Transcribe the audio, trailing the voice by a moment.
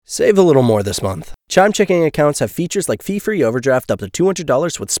Save a little more this month. Chime checking accounts have features like fee-free overdraft up to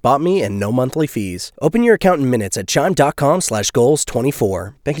 $200 with SpotMe and no monthly fees. Open your account in minutes at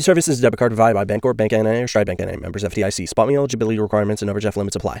chime.com/goals24. Banking services debit card provided by Bancorp, Bank NA, or Stride Bank NA. Members FDIC. SpotMe eligibility requirements and overdraft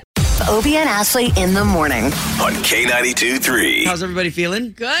limits apply. Obie and Ashley in the morning. On K92.3. How's everybody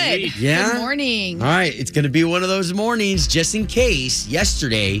feeling? Good. Yeah? Good morning. All right, it's going to be one of those mornings just in case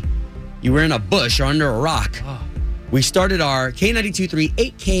yesterday you were in a bush or under a rock. We started our K92.3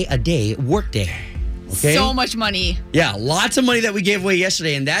 8K a day workday. Okay? So much money. Yeah, lots of money that we gave away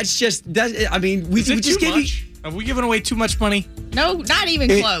yesterday, and that's just, I mean, we just gave you. Have we given away too much money? No, not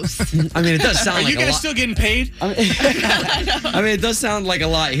even close. I mean, it does sound Are like you a guys lot. still getting paid? I mean, it does sound like a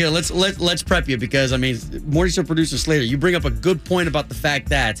lot. Here, let's prep you because, I mean, Morning Show producer Slater, you bring up a good point about the fact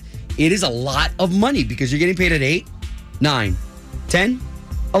that it is a lot of money because you're getting paid at 8, 9, 10,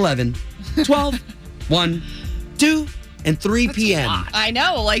 11, 12, 1, 2, and 3 p.m. I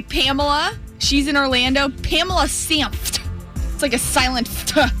know. Like Pamela, she's in Orlando. Pamela Samft. It's like a silent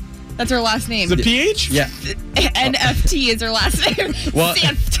F. That's her last name. The PH? Yeah. NFT is her last name. Well,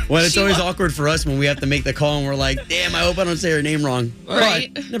 Samft. it's always awkward for us when we have to make the call and we're like, damn, I hope I don't say her name wrong.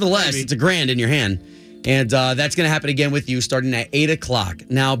 Right. But nevertheless, it's $1,000 in your hand. And that's going to happen again with you starting at 8 o'clock.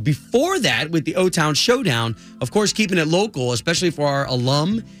 Now, before that, with the O-Town Showdown, of course, keeping it local, especially for our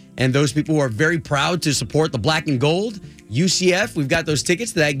alum and those people who are very proud to support the black and gold. UCF, we've got those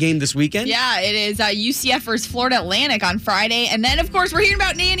tickets to that game this weekend. Yeah, it is UCF versus Florida Atlantic on Friday. And then, of course, we're hearing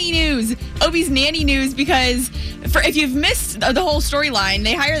about nanny news. Obie's nanny news because if you've missed the whole storyline,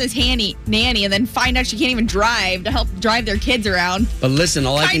 they hire this nanny and then find out she can't even drive to help drive their kids around. But listen,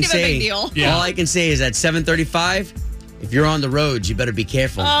 all I can Kind of a say, big deal. all I can say is at 7:35, if you're on the road, you better be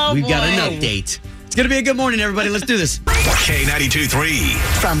careful. Oh, We've got an boy. update. It's going to be a good morning, everybody. Let's do this. K92.3.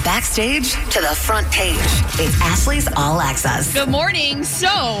 From backstage to the front page, it's Ashley's All Access. Good morning. So,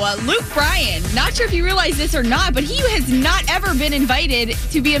 Luke Bryan, not sure if you realize this or not, but he has not ever been invited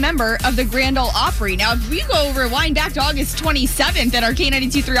to be a member of the Grand Ole Opry. Now, if we go rewind back to August 27th at our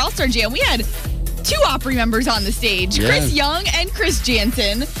K92.3 All-Star Jam, we had 2 Opry members on the stage, Yeah. Chris Young and Chris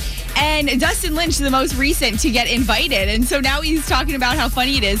Jansen. And Dustin Lynch, the most recent to get invited. And so now he's talking about how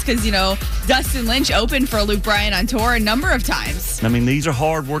funny it is because, Dustin Lynch opened for Luke Bryan on tour a number of times. I mean, these are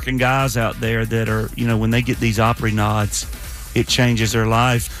hard-working guys out there that are, when they get these Opry nods, it changes their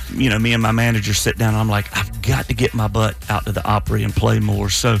life. Me and my manager sit down, and I'm like, I've got to get my butt out to the Opry and play more.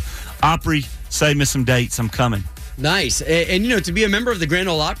 So, Opry, save me some dates. I'm coming. Nice. And to be a member of the Grand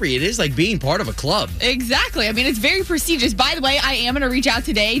Ole Opry, it is like being part of a club. Exactly. I mean, it's very prestigious. By the way, I am going to reach out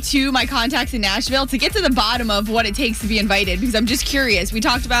today to my contacts in Nashville to get to the bottom of what it takes to be invited because I'm just curious. We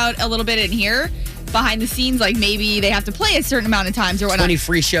talked about a little bit in here behind the scenes, like maybe they have to play a certain amount of times or whatnot. 20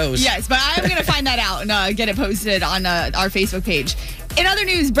 free shows. Yes, but I'm going to find that out and get it posted on our Facebook page. In other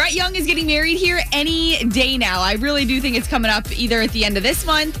news, Brett Young is getting married here any day now. I really do think it's coming up either at the end of this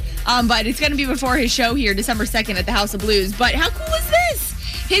month, but it's going to be before his show here, December 2nd at the House of Blues. But how cool is this?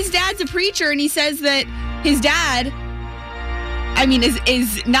 His dad's a preacher, and he says that his dad,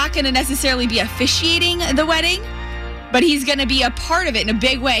 is not going to necessarily be officiating the wedding, but he's going to be a part of it in a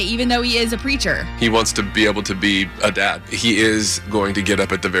big way, even though he is a preacher. He wants to be able to be a dad. He is going to get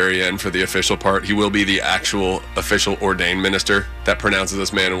up at the very end for the official part. He will be the actual official ordained minister that pronounces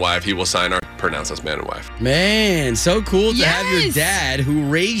us man and wife. He will sign our pronounce us man and wife. Man, so cool to have your Yes. dad who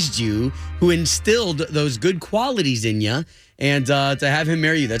raised you, who instilled those good qualities in you, and to have him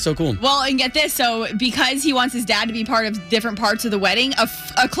marry you. That's so cool. Well, and get this. So because he wants his dad to be part of different parts of the wedding,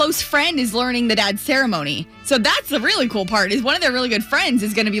 a close friend is learning the dad's ceremony. So that's the really cool part is one of their really good friends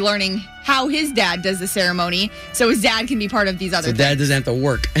is going to be learning how his dad does the ceremony so his dad can be part of these other So things. dad doesn't have to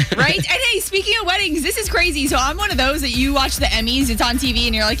work. Right? And hey, speaking of weddings, this is crazy. So I'm one of those that you watch the Emmys, it's on TV,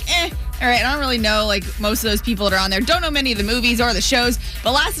 and you're like, all right, I don't really know, most of those people that are on there. Don't know many of the movies or the shows.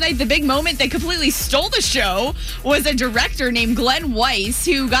 But last night, the big moment that completely stole the show was a director named Glenn Weiss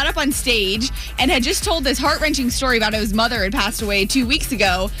who got up on stage and had just told this heart-wrenching story about how his mother had passed away 2 weeks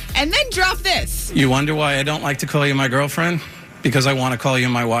ago and then dropped this. You wonder why I don't like to call you my girlfriend? Because I want to call you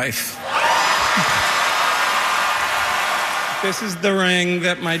my wife. This is the ring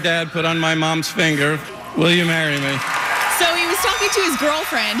that my dad put on my mom's finger. Will you marry me? So he was talking to his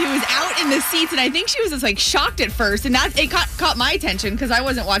girlfriend who was out in the seats, and I think she was just shocked at first, and it caught my attention because I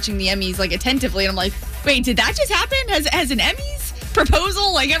wasn't watching the Emmys attentively, and I'm like, wait, did that just happen? Has an Emmys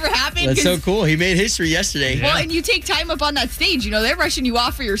proposal ever happened? That's so cool. He made history yesterday. Well, and you take time up on that stage. They're rushing you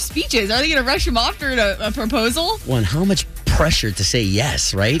off for your speeches. Are they going to rush him off during a proposal? One, how much pressure to say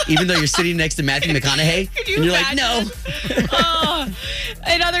yes, right? Even though you're sitting next to Matthew McConaughey, and you're like, no.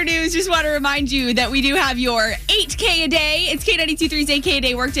 In other news, just want to remind you that we do have your 8K a day. It's K92.3's 8K a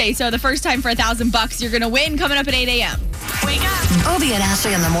day workday. So the first time for $1,000 you're going to win coming up at 8 a.m. Wake up. Obie and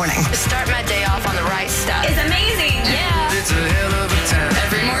Ashley in the morning. Start my day off on the right stuff. It's amazing. Yeah. It's a hell of a time.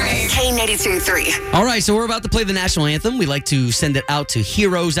 Every morning. K92.3. All right, so we're about to play the national anthem. We like to send it out to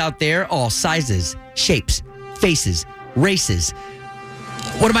heroes out there, all sizes, shapes, faces, races.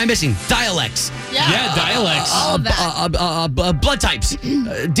 What am I missing? Dialects. Yeah, dialects. All of that. Blood types.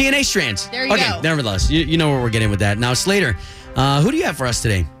 DNA strands. There you okay, go. Nevertheless, you know where we're getting with that. Now, Slater, who do you have for us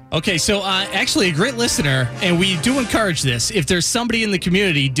today? Okay, so actually a great listener, and we do encourage this. If there's somebody in the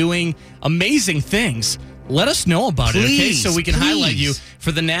community doing amazing things, let us know about it, okay? So we can highlight you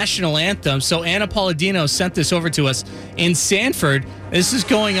for the national anthem. So Anna Palladino sent this over to us in Sanford. This is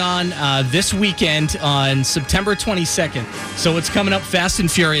going on this weekend on September 22nd. So it's coming up fast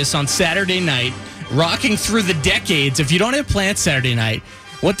and furious on Saturday night, rocking through the decades. If you don't have plans Saturday night,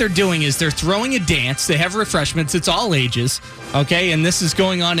 what they're doing is they're throwing a dance. They have refreshments. It's all ages, okay? And this is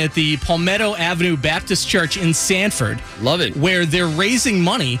going on at the Palmetto Avenue Baptist Church in Sanford. Love it. Where they're raising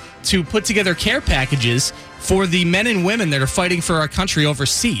money to put together care packages for the men and women that are fighting for our country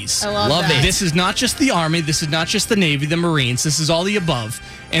overseas. I love that. This is not just the Army. This is not just the Navy, the Marines. This is all the above.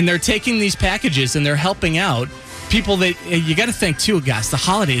 And they're taking these packages and they're helping out people that you got to think too, guys. The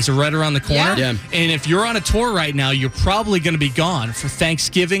holidays are right around the corner. Yeah. And if you're on a tour right now, you're probably going to be gone for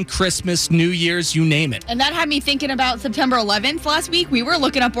Thanksgiving, Christmas, New Year's, you name it. And that had me thinking about September 11th last week. We were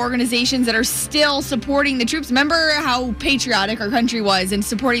looking up organizations that are still supporting the troops. Remember how patriotic our country was in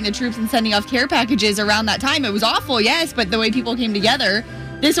supporting the troops and sending off care packages around that time? It was awful, yes, but the way people came together,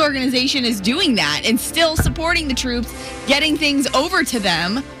 this organization is doing that and still supporting the troops, getting things over to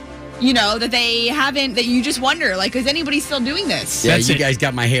them. You know, that they haven't, that you just wonder, like, is anybody still doing this? Yeah, you guys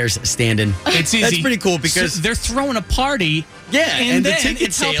got my hairs standing. It's easy. That's pretty cool because they're throwing a party. Yeah, and the then ticket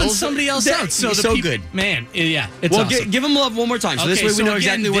it's helping sales, somebody else out. So good. Man, yeah, it's well, awesome. give them love one more time, so this way we know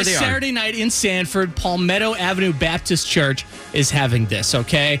exactly where they are. This Saturday night in Sanford, Palmetto Avenue Baptist Church is having this,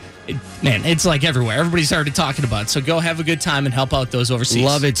 okay? Man, it's like everywhere. Everybody's already talking about it. So go have a good time and help out those overseas.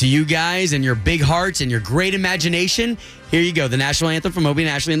 Love it to you guys and your big hearts and your great imagination. Here you go, the national anthem from Obie and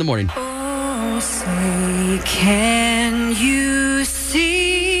Ashley in the morning. Oh, say, can you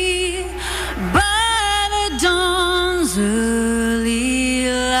see by the dawn's early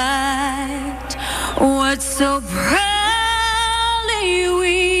light what so proudly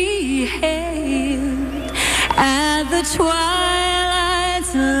we hailed at the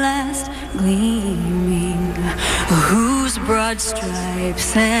twilight's last gleaming, whose broad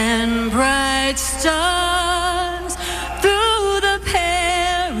stripes and bright stars through the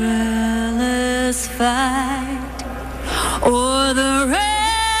perilous fight o'er the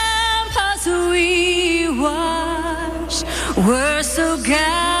ramparts we watched were so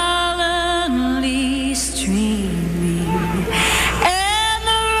gallantly streaming, and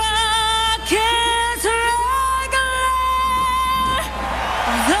the rockets regular,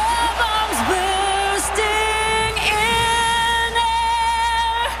 the bombs bursting in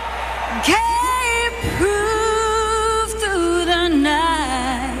air, gave proof through the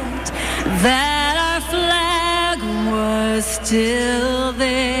night that our flag was still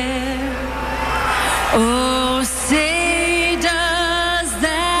there. Oh, say does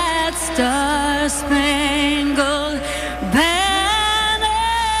that star-spangled banner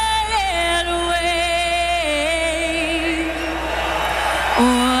yet wave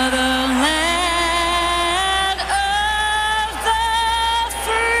o'er the land of the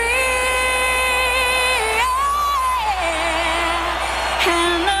free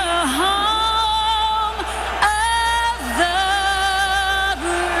and the home of the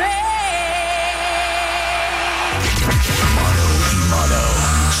Motto,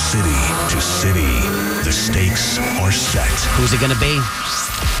 city to city, the stakes are set. Who's it going to be?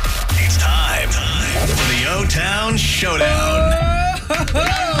 It's time for the O-Town Showdown.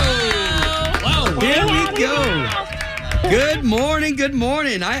 Wow, here we go. Good morning, good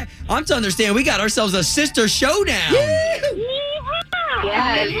morning. I'm to understand we got ourselves a sister showdown.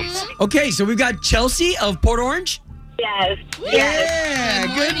 Yes. Okay, so we've got Chelsea of Port Orange. Yes. Yeah,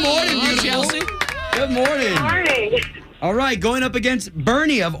 good morning, beautiful. Chelsea. Good morning. Morning. All right, going up against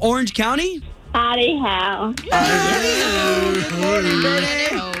Bernie of Orange County. Howdy how. Good morning,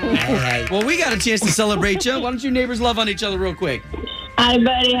 Bernie. All right. Well, we got a chance to celebrate you. Why don't you neighbors love on each other real quick? Hi,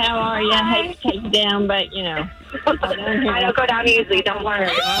 buddy. How are you? I hate to take you down, but, you know. I don't go down easily. Don't worry.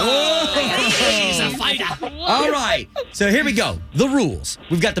 She's a fighter. All right. So here we go. The rules.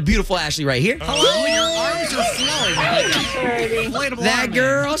 We've got the beautiful Ashley right here. Hello, your arms are flowing. That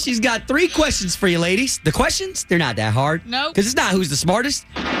girl, she's got 3 questions for you, ladies. The questions, they're not that hard. Nope. Because it's not who's the smartest.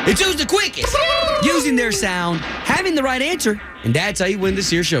 It's who's the quickest. Using their sound, having the right answer, and that's how you win this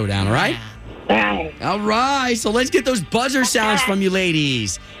here showdown, all right? All right, so let's get those buzzer sounds from you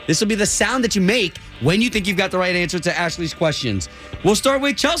ladies. This will be the sound that you make when you think you've got the right answer to Ashley's questions. We'll start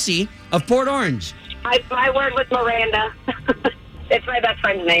with Chelsea of Port Orange. I work with Miranda. It's my best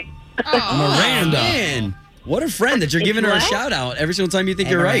friend's name. Miranda. Man, what a friend that you're giving her a shout out every single time you think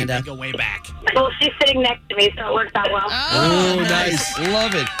you're right. Go way back. Well, she's sitting next to me, so it works out well. Oh, nice.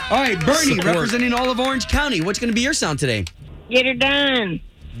 Love it. All right, Bernie, representing all of Orange County. What's going to be your sound today? Get her done.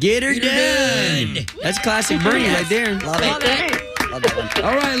 Get her done. That's classic Bernie right there. Love it.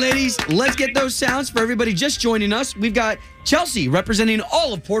 All right, ladies, let's get those sounds for everybody just joining us. We've got Chelsea representing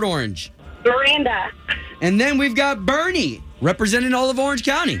all of Port Orange. Miranda. And then we've got Bernie representing all of Orange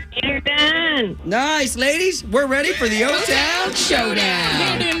County. Get her done. Nice, ladies. We're ready for the O-Town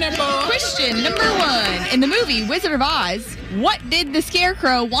Showdown. Question number 1. In the movie Wizard of Oz, what did the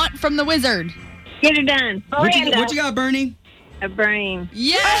Scarecrow want from the wizard? Get her done. What you got, Bernie? A brain. Make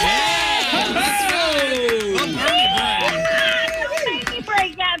me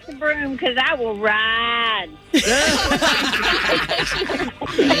break out the broom because I will ride.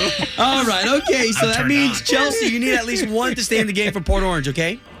 All right, okay. So that means, Chelsea, you need at least 1 to stay in the game for Port Orange,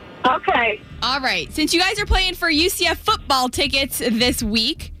 okay? Okay. All right. Since you guys are playing for UCF football tickets this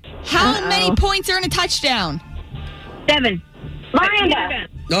week, how many points are in a touchdown? 7. Miranda.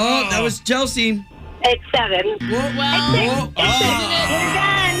 Oh, that was Chelsea. It's 7. Well, We're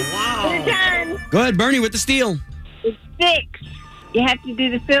done. We're done. Go ahead, Bernie, with the steal. It's 6. You have to do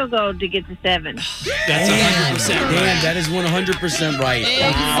the field goal to get to 7. That's 100% Damn, that is 100% right.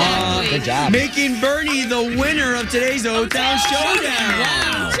 Good job. Making Bernie the winner of today's O-Town Showdown.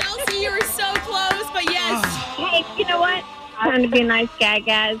 Wow. Chelsea, you were so close, but yes. Hey, you know what? I'm trying to be a nice guy,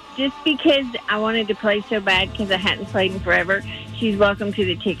 guys. Just because I wanted to play so bad because I hadn't played in forever, she's welcome to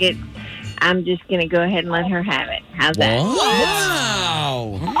the tickets. I'm just going to go ahead and let her have it. How's that?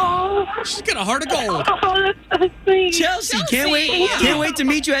 Wow. Oh, She's got a heart of gold. that's so sweet. Chelsea, can't wait to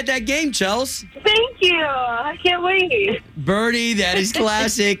meet you at that game, Chelsea. Thank you. I can't wait. Bernie, that is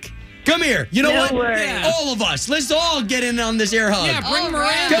classic. Come here. You know No what? worries. Yeah. All of us. Let's all get in on this air hug. Yeah, bring All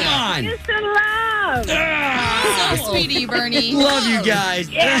Miranda. Come on. Just in love. So sweet of you, Bernie. Love you guys.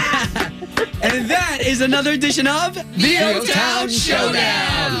 And that is another edition of the O-Town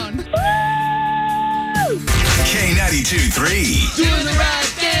Showdown. K92-3. Doing the right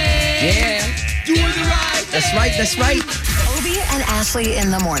thing. Yeah. Doing the right thing. That's right. That's right. Obie and Ashley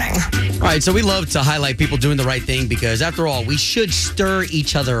in the morning. All right, so we love to highlight people doing the right thing because, after all, we should stir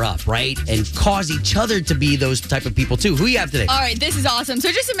each other up, right? And cause each other to be those type of people, too. Who you have today? All right, this is awesome.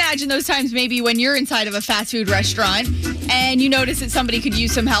 So just imagine those times maybe when you're inside of a fast food restaurant and you notice that somebody could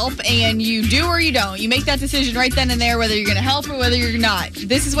use some help and you do or you don't. You make that decision right then and there whether you're going to help or whether you're not.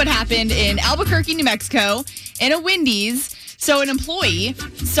 This is what happened in Albuquerque, New Mexico, in a Wendy's. So an employee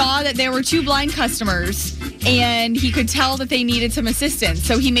saw that there were 2 blind customers and he could tell that they needed some assistance.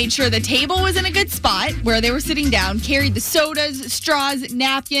 So he made sure the table was in a good spot where they were sitting down, carried the sodas, straws,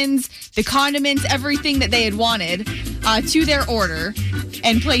 napkins, the condiments, everything that they had wanted to their order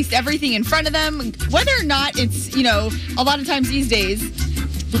and placed everything in front of them. Whether or not it's, a lot of times these days,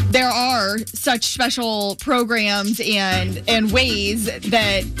 there are such special programs and ways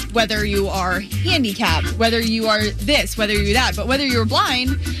that whether you are handicapped, whether you are this, whether you're that, but whether you're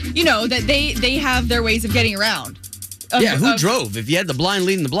blind, that they have their ways of getting around. Who drove if you had the blind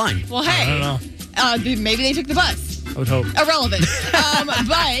leading the blind? Well, hey. I don't know. Maybe they took the bus. I would hope. Irrelevant.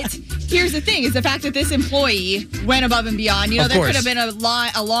 But here's the thing, is the fact that this employee went above and beyond. There could have been a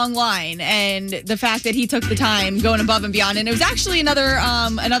long line, and the fact that he took the time going above and beyond. And it was actually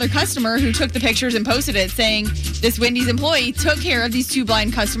another customer who took the pictures and posted it saying this Wendy's employee took care of these 2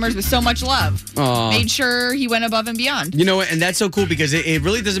 blind customers with so much love. Aww. Made sure he went above and beyond. You know what? And that's so cool because it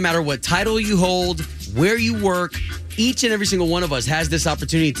really doesn't matter what title you hold, where you work. Each and every single one of us has this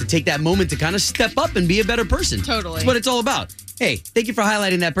opportunity to take that moment to kind of step up and be a better person. Totally. That's what it's all about. Hey, thank you for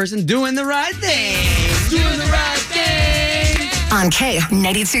highlighting that person doing the right thing. Doing the right thing. On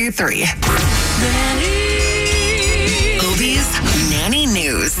K92-3. Obie's Nanny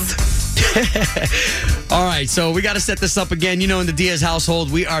News. All right, so we got to set this up again. In the Diaz household,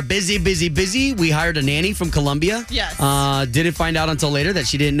 we are busy. We hired a nanny from Colombia. Yes. Didn't find out until later that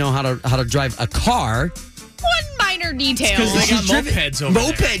she didn't know how to drive a car. One minor finer details. Because they got She's driven- mopeds over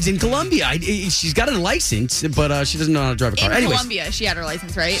there. Mopeds in Colombia. She's got a license, but she doesn't know how to drive a car. In Anyways, Colombia, she had her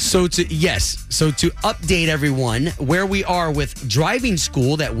license, right? So to update everyone where we are with driving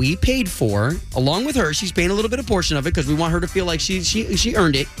school that we paid for, along with her, she's paying a little bit of portion of it because we want her to feel like she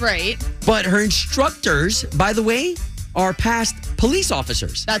earned it. Right. But her instructors, by the way, are past police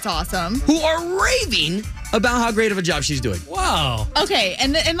officers That's awesome. who are raving about how great of a job she's doing. Wow. Okay,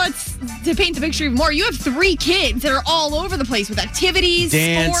 and let's to paint the picture even more. You have 3 kids that are all over the place with activities,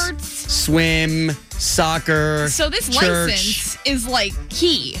 Dance, sports. swim, soccer. So this church. license is like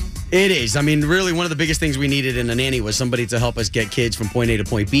key. It is. I mean, really, one of the biggest things we needed in a nanny was somebody to help us get kids from point A to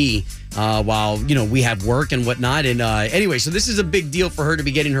point B while, we have work and whatnot. And anyway, so this is a big deal for her to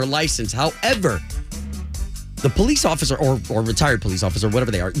be getting her license. However, the police officer or retired police officer,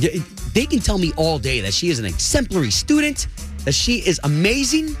 whatever they are, they can tell me all day that she is an exemplary student, that she is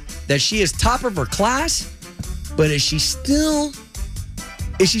amazing, that she is top of her class. But is she still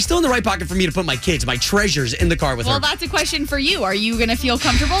in the right pocket for me to put my kids, my treasures, in the car with her? Well, that's a question for you. Are you going to feel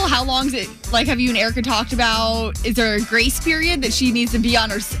comfortable? How long is it? Like, have you and Erica talked about? Is there a grace period that she needs to be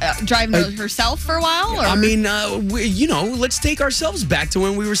on her driving herself for a while? Or? I mean, let's take ourselves back to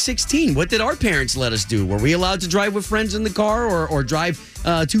when we were 16. What did our parents let us do? Were we allowed to drive with friends in the car or drive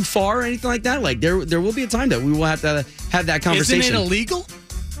too far or anything like that? Like, there will be a time that we will have to have that conversation. Isn't it illegal?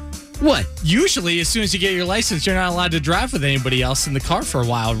 What? Usually, as soon as you get your license, you're not allowed to drive with anybody else in the car for a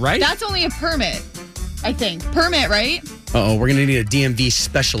while, right? That's only a permit, I think. Permit, right? Uh-oh, we're going to need a DMV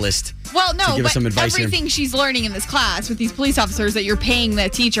specialist. Well, no, to give us but some advice everything she's learning in this class with these police officers that you're paying the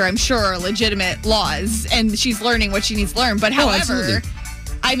teacher, I'm sure, are legitimate laws, and she's learning what she needs to learn. But however, absolutely.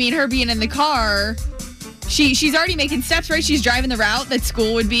 I mean, her being in the car, she's already making steps, right? She's driving the route that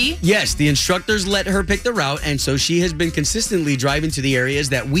school would be. Yes, the instructors let her pick the route, and so she has been consistently driving to the areas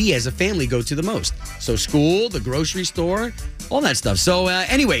that we as a family go to the most. So school, the grocery store, all that stuff. So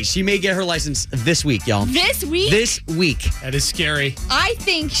anyway, she may get her license this week, y'all. This week? This week. That is scary. I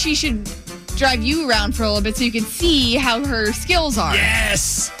think she should drive you around for a little bit so you can see how her skills are.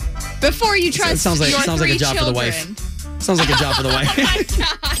 Yes. Before you trust your 3 sounds like a job children. for the wife. Sounds like a job for the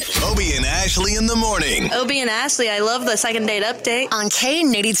wife. Obie and Ashley in the morning. Obie and Ashley, I love the second date update. On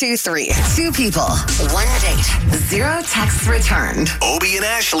K82.3. 2 people, 1 date, 0 texts returned. Obie and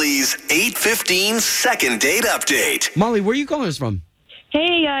Ashley's 8:15 second date update. Molly, where are you calling us from?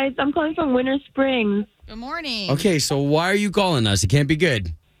 Hey guys, I'm calling from Winter Springs. Good morning. Okay, so why are you calling us? It can't be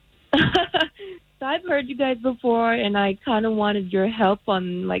good. So I've heard you guys before, and I kind of wanted your help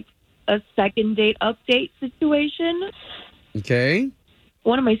on like a second date update situation. Okay.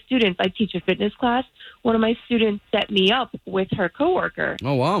 One of my students, I teach a fitness class. One of my students set me up with her coworker.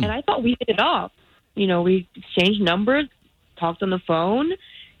 Oh, wow. And I thought we hit it off. We exchanged numbers, talked on the phone,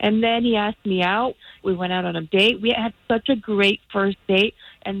 and then he asked me out. We went out on a date. We had such a great first date,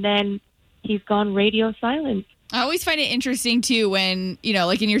 and then he's gone radio silent. I always find it interesting, too, when,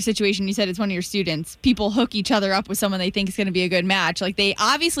 like in your situation, you said it's one of your students, people hook each other up with someone they think is going to be a good match. Like, they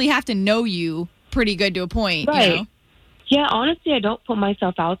obviously have to know you pretty good to a point, Right. Yeah, honestly, I don't put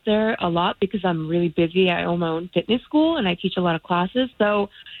myself out there a lot because I'm really busy. I own my own fitness school, and I teach a lot of classes. So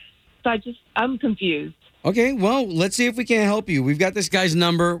I'm confused. Okay, well, let's see if we can help you. We've got this guy's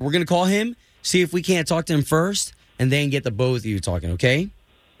number. We're going to call him, see if we can't talk to him first, and then get the both of you talking, okay?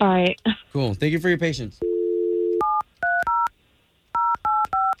 All right. Cool. Thank you for your patience.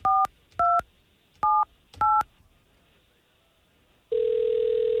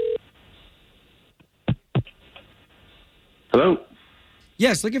 Hello?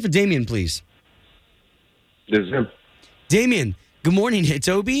 Yes, looking for Damien, please. This is him. Damien, good morning. It's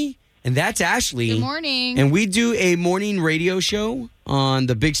Obie, and that's Ashley. Good morning. And we do a morning radio show on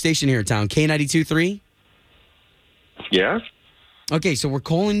the big station here in town, K92.3. Yeah? Okay, so we're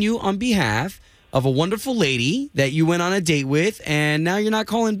calling you on behalf of a wonderful lady that you went on a date with, and now you're not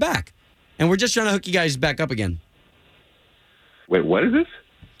calling back. And we're just trying to hook you guys back up again. Wait, what is this?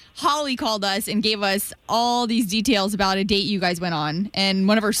 Holly called us and gave us all these details about a date you guys went on. And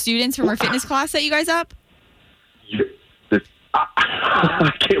one of our students from our fitness class set you guys up.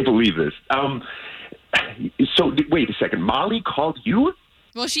 I can't believe this. So, wait a second. Molly called you?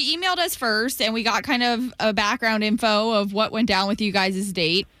 Well, she emailed us first, and we got kind of a background info of what went down with you guys'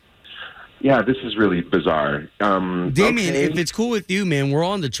 date. Yeah, this is really bizarre. Damien, okay. if it's cool with you, man, we're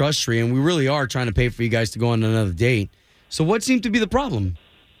on the trust tree, and we really are trying to pay for you guys to go on another date. So what seemed to be the problem?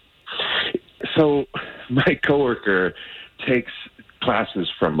 So, my coworker takes classes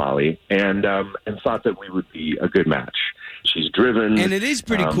from Molly and thought that we would be a good match. She's driven. And it is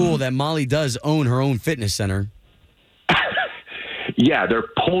pretty cool that Molly does own her own fitness center. Yeah, they're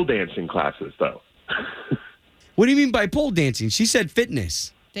pole dancing classes, though. What do you mean by pole dancing? She said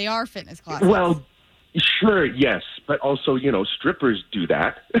fitness. They are fitness classes. Well, sure, yes, but also, strippers do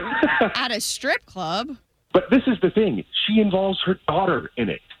that. At a strip club? But this is the thing. She involves her daughter in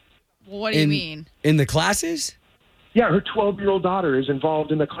it. Well, what do you mean? In the classes? Yeah, her 12-year-old daughter is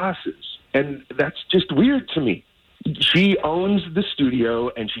involved in the classes, and that's just weird to me. She owns the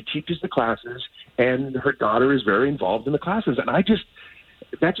studio, and she teaches the classes, and her daughter is very involved in the classes, and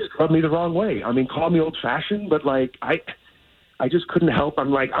that just rubbed me the wrong way. I mean, call me old-fashioned, but, I just couldn't help.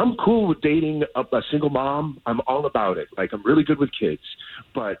 I'm cool with dating a single mom. I'm all about it. I'm really good with kids,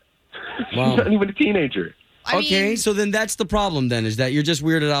 but she's not even a teenager. Okay, so then that's the problem then, is that you're just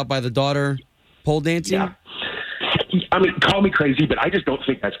weirded out by the daughter pole dancing? Yeah. I mean, call me crazy, but I just don't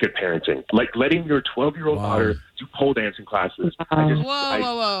think that's good parenting. Letting your 12-year-old daughter do pole dancing classes. Whoa.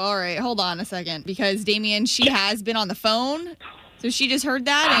 All right, hold on a second. Because, Damien, she has been on the phone, so she just heard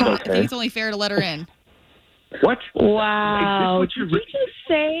that, and I think it's only fair to let her in. What? Wow. Is this what Did you just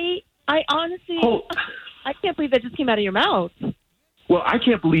say? I honestly, I can't believe that just came out of your mouth. Well, I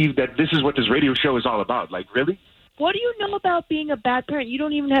can't believe that this is what this radio show is all about. Really? What do you know about being a bad parent? You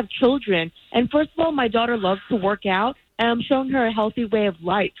don't even have children. And first of all, my daughter loves to work out, and I'm showing her a healthy way of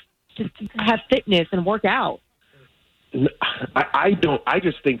life, just to have fitness and work out. I don't. I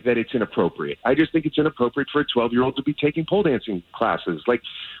just think that it's inappropriate. I just think it's inappropriate for a 12-year-old to be taking pole dancing classes.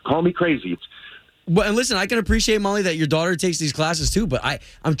 Call me crazy. Well, and listen, I can appreciate, Molly, that your daughter takes these classes too, but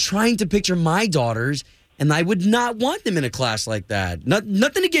I'm trying to picture my daughters, and I would not want them in a class like that.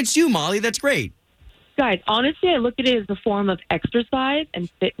 Nothing against you, Molly. That's great. Guys, honestly, I look at it as a form of exercise and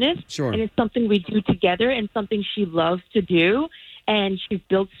fitness. Sure. And it's something we do together and something she loves to do, and she's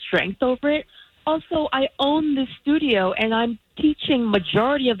built strength over it. Also, I own the studio, and I'm teaching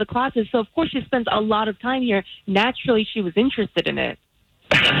majority of the classes, so of course she spends a lot of time here. Naturally, she was interested in it.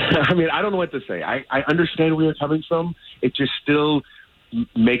 I mean, I don't know what to say. I understand where you're coming from. It just still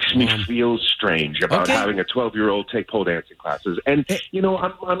makes me feel strange about having a 12-year-old take pole dancing classes. And,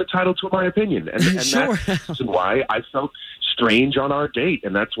 I'm entitled to my opinion. And that's the reason why I felt strange on our date,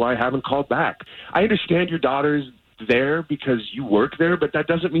 and that's why I haven't called back. I understand your daughter's there because you work there, but that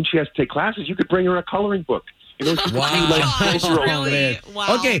doesn't mean she has to take classes. You could bring her a coloring book. Really?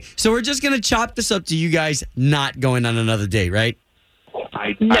 Wow. Okay, so we're just going to chop this up to you guys not going on another date, right?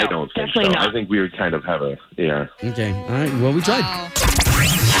 I don't think so. Not. I think we would kind of have Okay. All right. Well, we tried.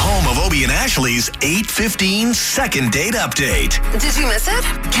 Home of Obie and Ashley's 8:15 second date update. Did you miss it?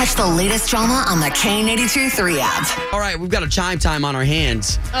 Catch the latest drama on the K82-3 app. All right, we've got a chime time on our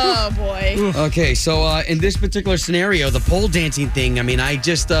hands. Oh, boy. Okay, so in this particular scenario, the pole dancing thing, I mean, I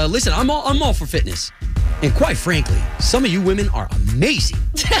just, listen, I'm all for fitness. And quite frankly, some of you women are amazing.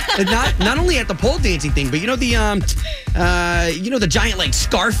 And not only at the pole dancing thing, but the giant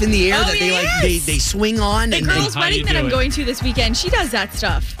scarf in the air that they swing on. The girl's wedding that I'm going to this weekend, she does that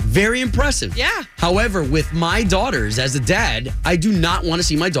stuff. Very impressive. Yeah. However, with my daughters, as a dad, I do not want to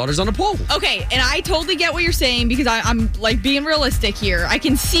see my daughters on a pole. Okay, and I totally get what you're saying because I'm being realistic here. I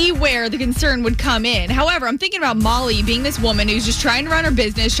can see where the concern would come in. However, I'm thinking about Molly being this woman who's just trying to run her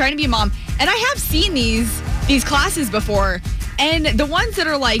business, trying to be a mom, and I have seen these classes before. And the ones that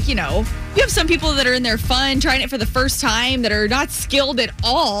are you have some people that are in there fun, trying it for the first time, that are not skilled at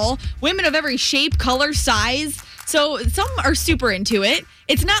all. Women of every shape, color, size. So some are super into it.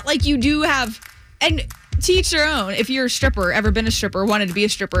 It's not like you do have, and to each their own. If you're a stripper, ever been a stripper, wanted to be a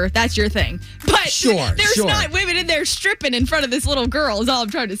stripper, that's your thing. But there's not women in there stripping in front of this little girl is all I'm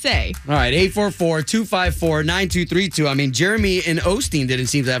trying to say. All right, 844-254-9232. I mean, Jeremy in Osteen didn't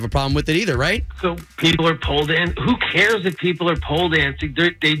seem to have a problem with it either, right? So people are pole dancing. Who cares if people are pole dancing?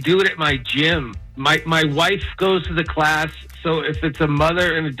 They do it at my gym. My wife goes to the class, so if it's a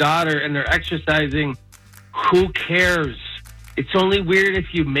mother and a daughter and they're exercising, who cares? It's only weird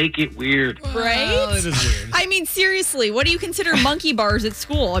if you make it weird. Right? Well, it is weird. I mean, seriously, what do you consider monkey bars at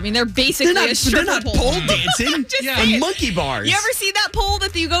school? I mean, they're basically a stripper they're not pole dancing. And monkey bars. You ever see that pole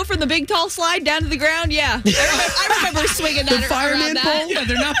that you go from the big tall slide down to the ground? Yeah. I remember swinging that. The fireman pole? Yeah,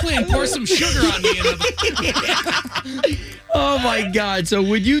 they're not playing pour some sugar on me. Oh, my God. So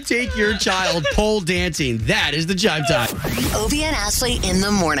would you take your child pole dancing? That is the Chime Time. Obie and Ashley in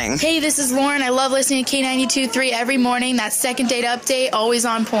the morning. Hey, this is Lauren. I love listening to K92.3 every morning. That second date update, always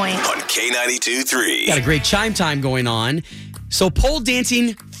on point. On K92.3. Got a great Chime Time going on. So pole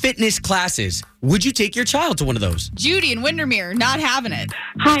dancing fitness classes. Would you take your child to one of those? Judy in Windermere, not having it.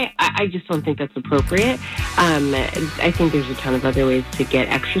 Hi, I just don't think that's appropriate. I think there's a ton of other ways to get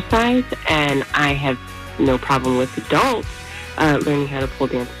exercise, and I have no problem with adults learning how to pole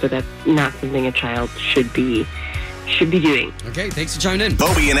dance, but that's not something a child should be should be doing. Okay, thanks for chiming in.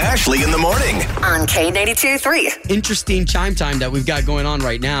 Obie and Ashley in the morning. On K82-3. Interesting chime time that we've got going on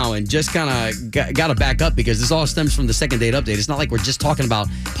right now, and just kind of got to back up because this all stems from the second date update. It's not like we're just talking about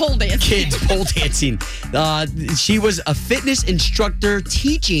pole dancing. Kids pole dancing. She was a fitness instructor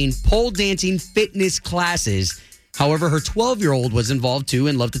teaching pole dancing fitness classes. However, her 12-year-old was involved too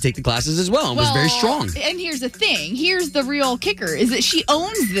and loved to take the classes as well and was very strong. And here's the thing. Here's the real kicker is that she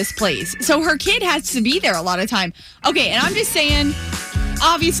owns this place. So her kid has to be there a lot of time. Okay, and I'm just saying,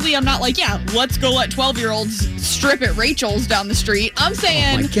 obviously I'm not like, yeah, let's go let 12-year-olds strip at Rachel's down the street. I'm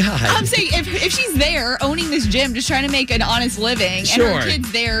saying, oh my God. I'm saying if she's there owning this gym, just trying to make an honest living, Sure. and her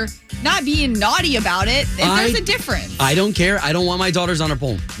kid's there not being naughty about it, there's a difference. I don't care. I don't want my daughters on her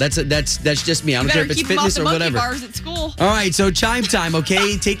pole. That's just me. I don't care if it's fitness or whatever. Bars at school. All right, so chime time,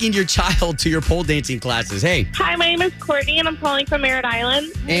 okay? Taking your child to your pole dancing classes. Hey. Hi, my name is Courtney, and I'm calling from Merritt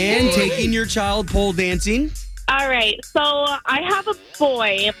Island. And taking your child pole dancing. All right, so I have a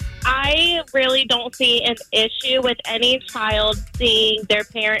boy. I really don't see an issue with any child seeing their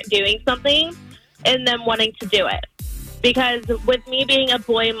parent doing something and them wanting to do it. Because with me being a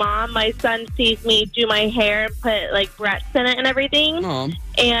boy mom, my son sees me do my hair and put like braids in it and everything. Aww.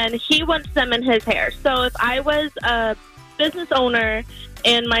 And he wants them in his hair. So if I was a business owner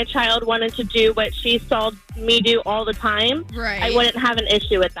and my child wanted to do what she saw me do all the time, right, I wouldn't have an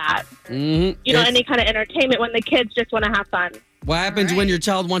issue with that. Mm-hmm. You know, any kind of entertainment when the kids just want to have fun. What happens when your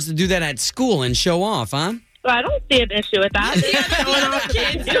child wants to do that at school and show off, huh? Well, I don't see an issue with that.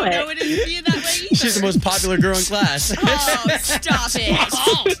 Kids don't know it isn't being that way either. She's the most popular girl in class. Oh, stop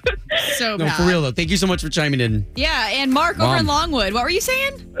it. So No, bad. for real though. Thank you so much for chiming in. Yeah, and Mark over in Longwood, what were you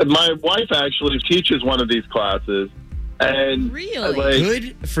saying? My wife actually teaches one of these classes. And really?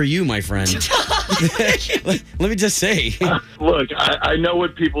 Good for you, my friend. Let me just say. Look, I know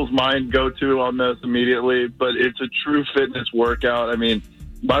what people's mind go to on this immediately, but it's a true fitness workout. I mean,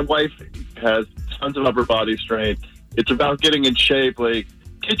 my wife has tons of upper body strength. It's about getting in shape. Like,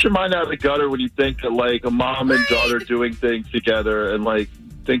 get your mind out of the gutter when you think that, like, a mom and daughter doing things together and, like,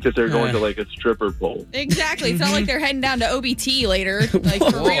 think that they're going to, like, a stripper pole. Exactly. It's not like they're heading down to OBT later. Like,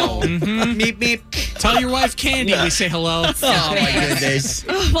 for real. Meep, meep. Tell your wife Candy we say hello. Oh, my goodness.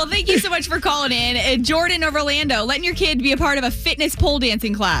 Well, thank you so much for calling in. Jordan of Orlando, letting your kid be a part of a fitness pole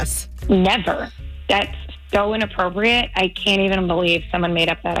dancing class. Never. That's so inappropriate. I can't even believe someone made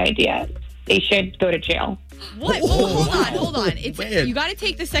up that idea. They should go to jail. What? Well, hold on. It's, you got to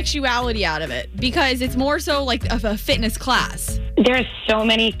take the sexuality out of it because it's more so like a fitness class. There's so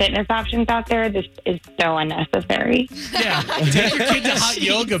many fitness options out there. This is so unnecessary. Yeah. Take your kid to hot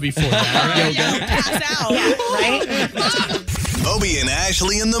yoga before that. Pass out. Yeah, right? Obie and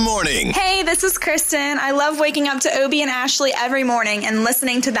Ashley in the morning. Hey, this is Kristen. I love waking up to Obie and Ashley every morning and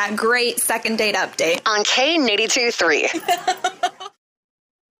listening to that great second date update. On K82-3.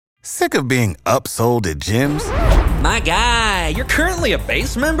 Sick of being upsold at gyms? My guy, you're currently a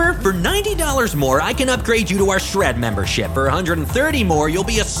base member? For $90 more, I can upgrade you to our Shred membership. For $130 more, you'll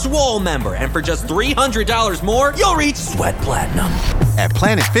be a Swole member. And for just $300 more, you'll reach Sweat Platinum. At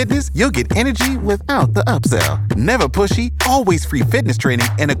Planet Fitness, you'll get energy without the upsell. Never pushy, always free fitness training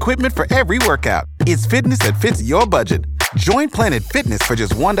and equipment for every workout. It's fitness that fits your budget. Join Planet Fitness for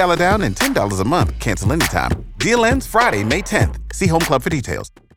just $1 down and $10 a month. Cancel anytime. Deal ends Friday, May 10th. See Home Club for details.